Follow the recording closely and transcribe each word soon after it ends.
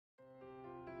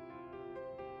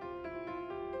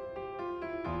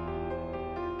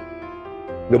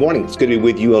Good morning. It's good to be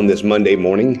with you on this Monday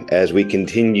morning as we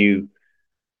continue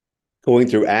going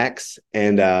through Acts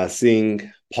and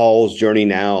seeing Paul's journey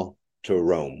now to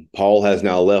Rome. Paul has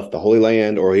now left the Holy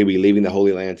Land, or he'll be leaving the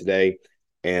Holy Land today,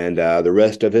 and the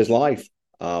rest of his life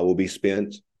will be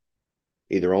spent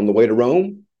either on the way to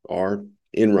Rome or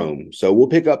in Rome. So we'll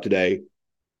pick up today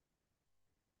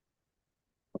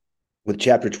with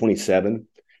chapter 27.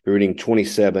 We're reading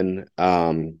 27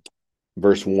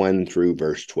 verse 1 through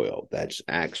verse 12. That's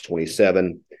Acts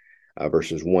 27,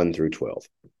 verses 1 through 12.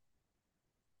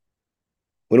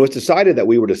 When it was decided that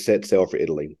we were to set sail for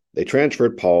Italy, they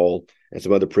transferred Paul and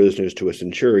some other prisoners to a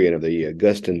centurion of the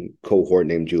Augustan cohort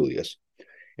named Julius.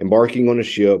 Embarking on a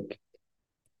ship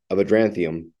of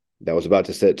Adramyttium that was about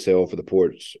to set sail for the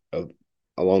ports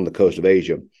along the coast of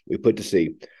Asia, we put to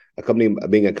sea,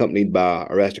 being accompanied by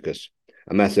Aristarchus,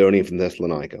 a Macedonian from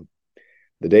Thessalonica.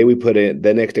 The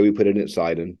next day we put in at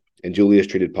Sidon, and Julius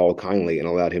treated Paul kindly and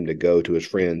allowed him to go to his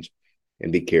friends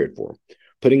and be cared for.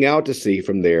 Putting out to sea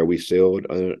from there, we sailed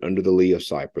under the lee of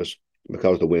Cyprus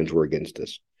because the winds were against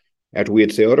us. After we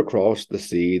had sailed across the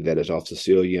sea that is off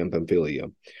Sicilia and Pamphylia,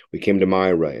 we came to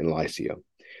Myra in Lycia.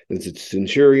 The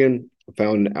centurion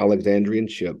found an Alexandrian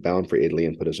ship bound for Italy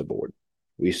and put us aboard.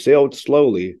 We sailed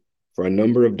slowly for a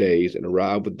number of days and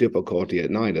arrived with difficulty at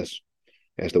Cnidus,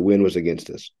 as the wind was against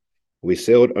us. We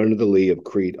sailed under the lee of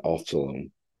Crete off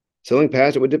Salome. Sailing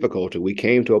past it with difficulty, we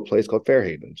came to a place called Fair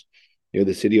Havens, near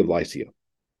the city of Lycia.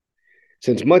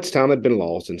 Since much time had been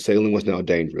lost and sailing was now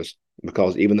dangerous,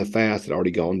 because even the fast had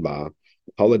already gone by,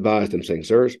 Paul advised them, saying,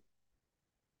 "Sirs,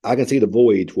 I can see the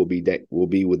voyage will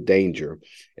be with danger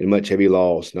and much heavy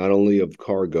loss, not only of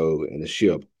cargo and the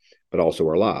ship, but also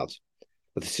our lives."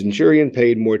 But the centurion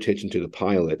paid more attention to the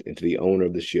pilot and to the owner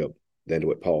of the ship than to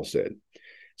what Paul said.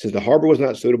 Since the harbor was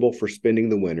not suitable for spending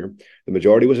the winter, the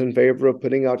majority was in favor of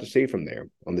putting out to sea from there,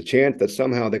 on the chance that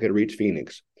somehow they could reach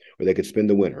Phoenix, where they could spend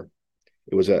the winter.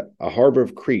 It was a harbor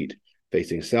of Crete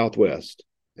facing southwest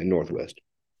and northwest.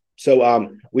 So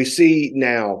we see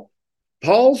now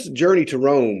Paul's journey to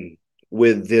Rome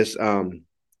with this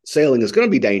sailing is going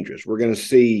to be dangerous. We're going to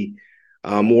see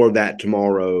more of that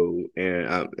tomorrow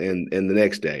and the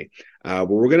next day. But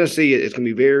we're going to see it's going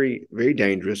to be very, very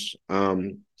dangerous.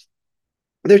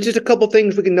 There's just a couple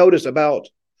things we can notice about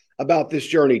this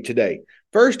journey today.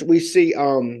 First, we see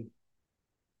on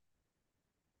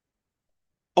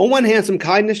one hand, some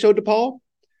kindness showed to Paul.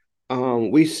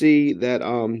 We see that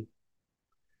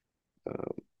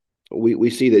we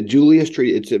see that Julius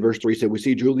treated. It's at verse 3 said we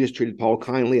see Julius treated Paul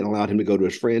kindly and allowed him to go to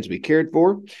his friends to be cared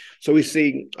for. So we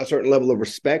see a certain level of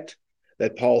respect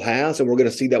that Paul has, and we're going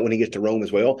to see that when he gets to Rome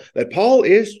as well. That Paul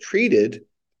is treated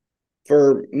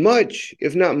for much,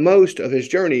 if not most, of his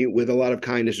journey with a lot of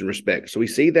kindness and respect. So we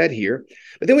see that here,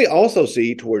 but then we also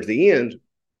see towards the end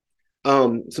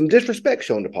some disrespect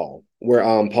shown to Paul, where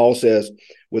Paul says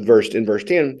in verse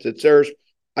 10, said, "Sirs,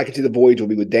 I can see the voyage will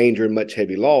be with danger and much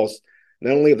heavy loss,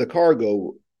 not only of the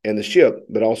cargo and the ship,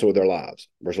 but also of their lives."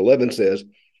 Verse 11 says,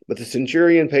 "But the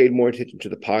centurion paid more attention to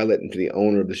the pilot and to the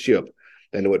owner of the ship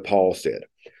than to what Paul said."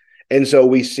 And so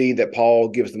we see that Paul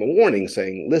gives them a warning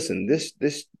saying, listen, this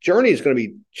journey is going to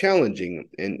be challenging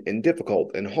and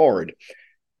difficult and hard.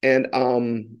 And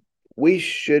we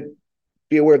should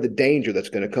be aware of the danger that's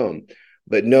going to come.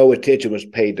 But no attention was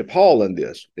paid to Paul in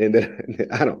this. And then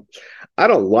I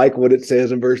don't like what it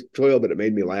says in verse 12, but it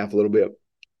made me laugh a little bit.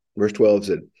 Verse 12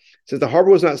 said, "Since the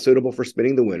harbor was not suitable for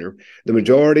spending the winter, the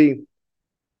majority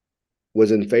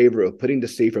was in favor of putting to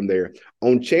sea from there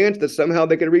on chance that somehow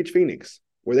they could reach Phoenix,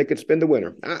 where they could spend the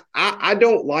winter." I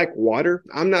don't like water.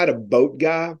 I'm not a boat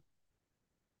guy.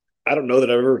 I don't know that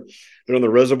I've ever been on the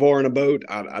reservoir in a boat.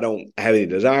 I don't have any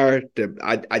desire to.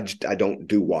 I don't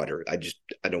do water. I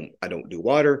don't do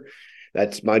water.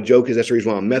 That's my joke. That's the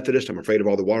reason why I'm Methodist. I'm afraid of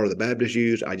all the water the Baptists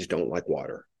use. I just don't like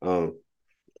water. So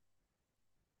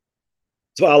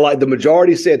the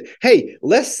majority said, "Hey,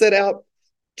 let's set out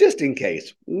just in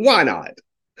case. Why not?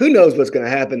 Who knows what's going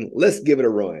to happen? Let's give it a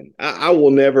run." I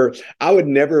would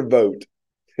never vote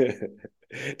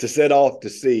to set off to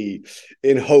sea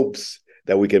in hopes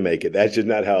that we can make it. That's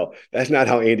not how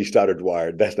Andy Stoddard's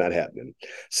wired. That's not happening.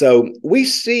 So we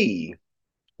see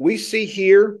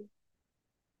here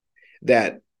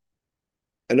that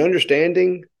an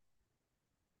understanding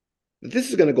that this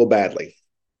is going to go badly.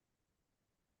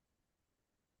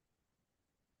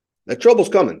 The trouble's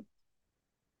coming.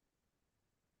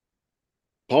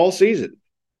 Paul sees it.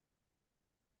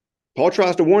 Paul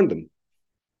tries to warn them.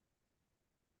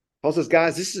 Paul says,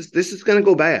 "Guys, this is going to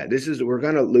go bad. We're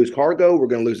going to lose cargo. We're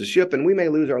going to lose the ship, and we may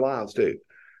lose our lives too.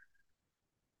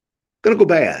 Going to go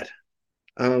bad."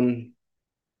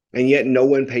 And yet no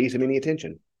one pays him any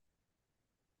attention.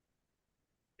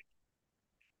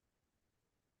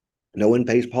 No one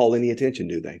pays Paul any attention,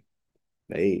 do they?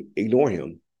 They ignore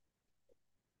him,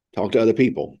 talk to other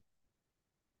people.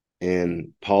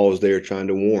 And Paul is there trying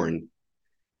to warn,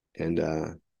 and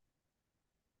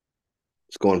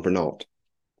it's going for naught.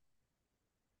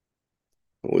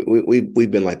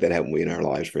 We've been like that, haven't we, in our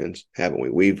lives, friends? Haven't we?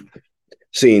 We've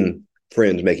seen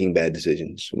friends making bad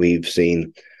decisions. We've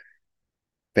seen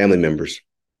family members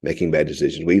making bad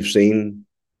decisions. We've seen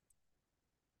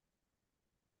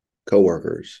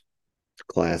coworkers,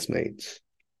 classmates,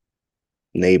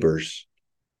 neighbors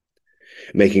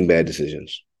making bad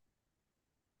decisions.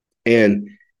 And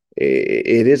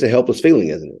it is a helpless feeling,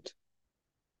 isn't it?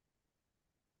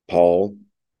 Paul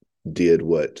did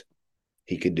what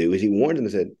he could do is he warned them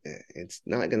and said, it's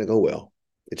not going to go well.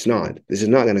 It's not. This is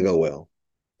not going to go well.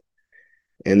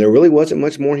 And there really wasn't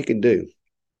much more he could do.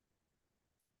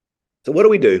 So what do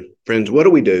we do, friends? What do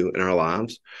we do in our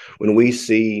lives when we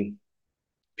see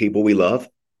people we love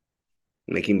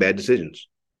making bad decisions?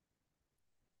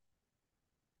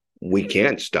 We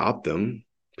can't stop them.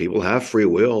 People have free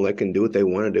will. They can do what they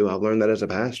want to do. I've learned that as a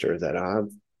pastor, that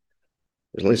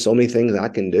there's only so many things I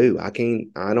can do. I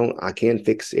can't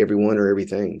fix everyone or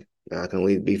everything. I can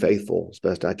only be faithful as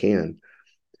best I can.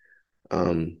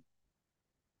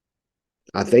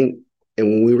 I think, and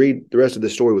when we read the rest of the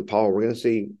story with Paul, we're going to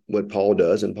see what Paul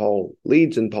does, and Paul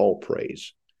leads and Paul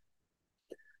prays.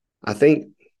 I think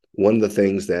one of the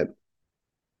things that,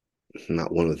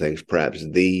 not one of the things, perhaps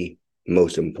the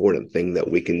most important thing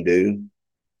that we can do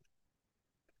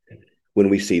when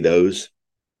we see those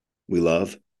we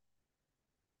love,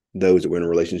 those that we're in a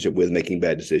relationship with making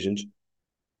bad decisions,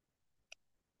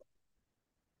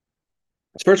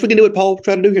 first we can do what Paul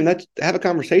tried to do here, and that's have a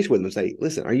conversation with them and say,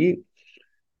 listen, are you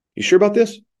sure about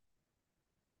this?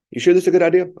 You sure this is a good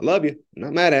idea? I love you. I'm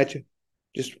not mad at you.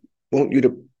 Just want you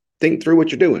to think through what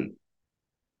you're doing.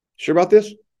 Sure about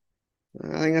this?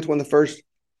 I think that's one of the first,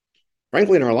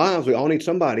 frankly, in our lives, we all need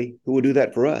somebody who will do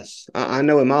that for us. I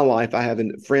know in my life, I have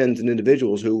friends and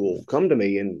individuals who will come to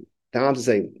me in times and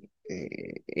say,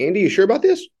 Andy, you sure about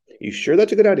this? You sure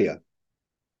that's a good idea?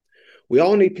 We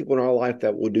all need people in our life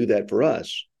that will do that for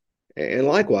us. And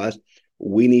likewise,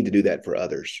 we need to do that for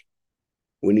others.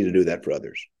 We need to do that for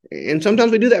others. And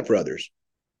sometimes we do that for others.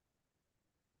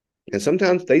 And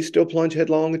sometimes they still plunge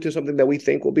headlong into something that we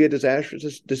think will be a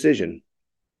disastrous decision.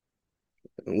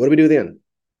 And what do we do then?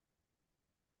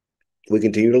 We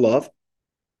continue to love.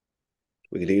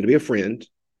 We continue to be a friend.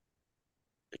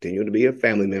 Continue to be a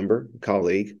family member,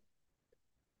 colleague.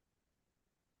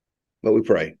 But we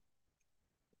pray.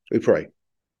 We pray.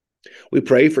 We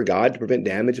pray for God to prevent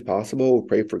damage if possible. We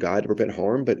pray for God to prevent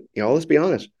harm. But, let's be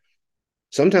honest.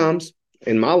 Sometimes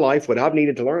in my life, what I've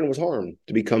needed to learn was harm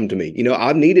to become to me.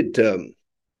 I've needed to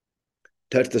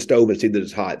touch the stove and see that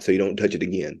it's hot so you don't touch it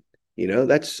again.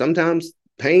 That's sometimes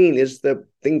pain is the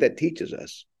thing that teaches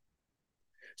us.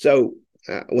 So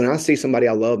when I see somebody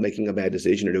I love making a bad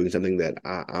decision or doing something that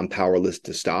I'm powerless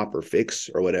to stop or fix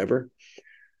or whatever,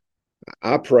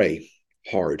 I pray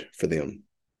hard for them.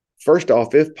 First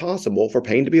off, if possible, for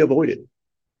pain to be avoided,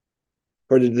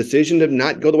 for the decision to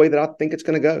not go the way that I think it's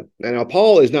going to go. Now,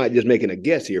 Paul is not just making a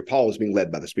guess here. Paul is being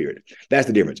led by the Spirit. That's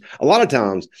the difference. A lot of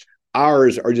times,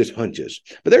 ours are just hunches.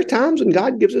 But there's times when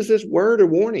God gives us this word or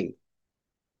warning,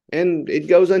 and it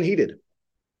goes unheeded.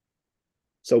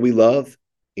 So we love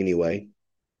anyway.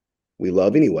 We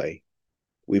love anyway.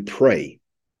 We pray.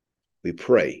 We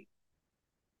pray.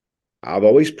 I've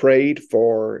always prayed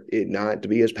for it not to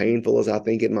be as painful as I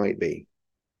think it might be.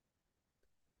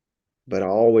 But I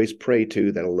always pray,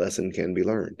 too, that a lesson can be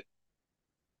learned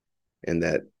and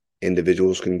that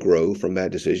individuals can grow from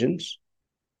bad decisions,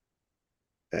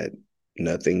 that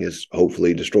nothing is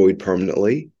hopefully destroyed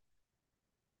permanently,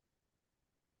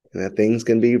 and that things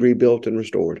can be rebuilt and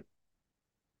restored.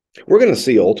 We're going to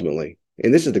see ultimately,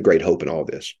 and this is the great hope in all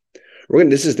this,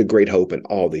 this is the great hope in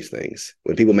all these things.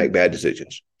 When people make bad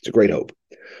decisions, it's a great hope.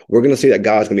 We're going to see that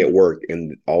God's going to be at work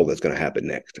in all that's going to happen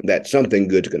next, that something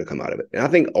good's going to come out of it. And I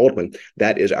think ultimately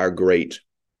that is our great,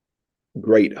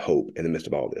 great hope in the midst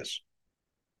of all this,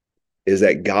 is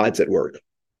that God's at work,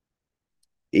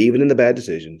 even in the bad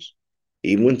decisions,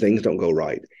 even when things don't go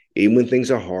right, even when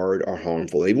things are hard or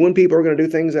harmful, even when people are going to do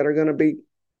things that are going to be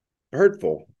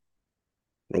hurtful.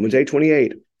 Romans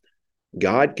 8:28,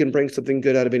 God can bring something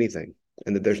good out of anything,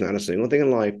 and that there's not a single thing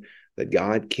in life that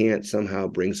God can't somehow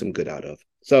bring some good out of.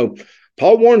 So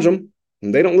Paul warns them,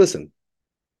 and they don't listen.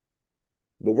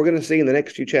 But we're going to see in the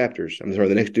next few chapters, the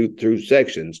next two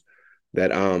sections,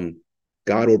 that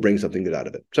God will bring something good out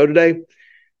of it. So today,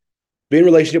 be in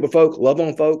relationship with folk, love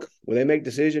on folk when they make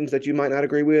decisions that you might not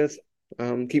agree with.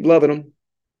 Keep loving them.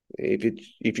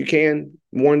 If you can,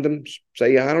 warn them,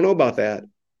 say, I don't know about that.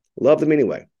 Love them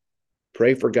anyway.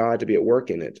 Pray for God to be at work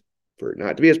in it, for it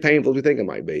not to be as painful as we think it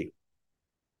might be.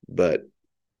 But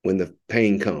when the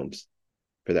pain comes,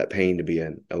 for that pain to be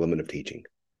an element of teaching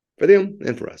for them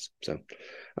and for us. So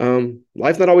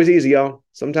life's not always easy, y'all.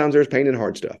 Sometimes there's pain and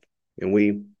hard stuff, and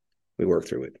we work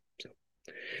through it. So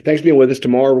thanks for being with us.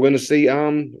 Tomorrow we're going to see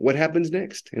what happens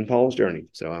next in Paul's journey.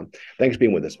 So thanks for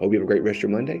being with us. Hope you have a great rest of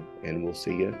your Monday, and we'll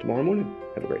see you tomorrow morning.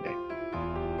 Have a great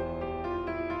day.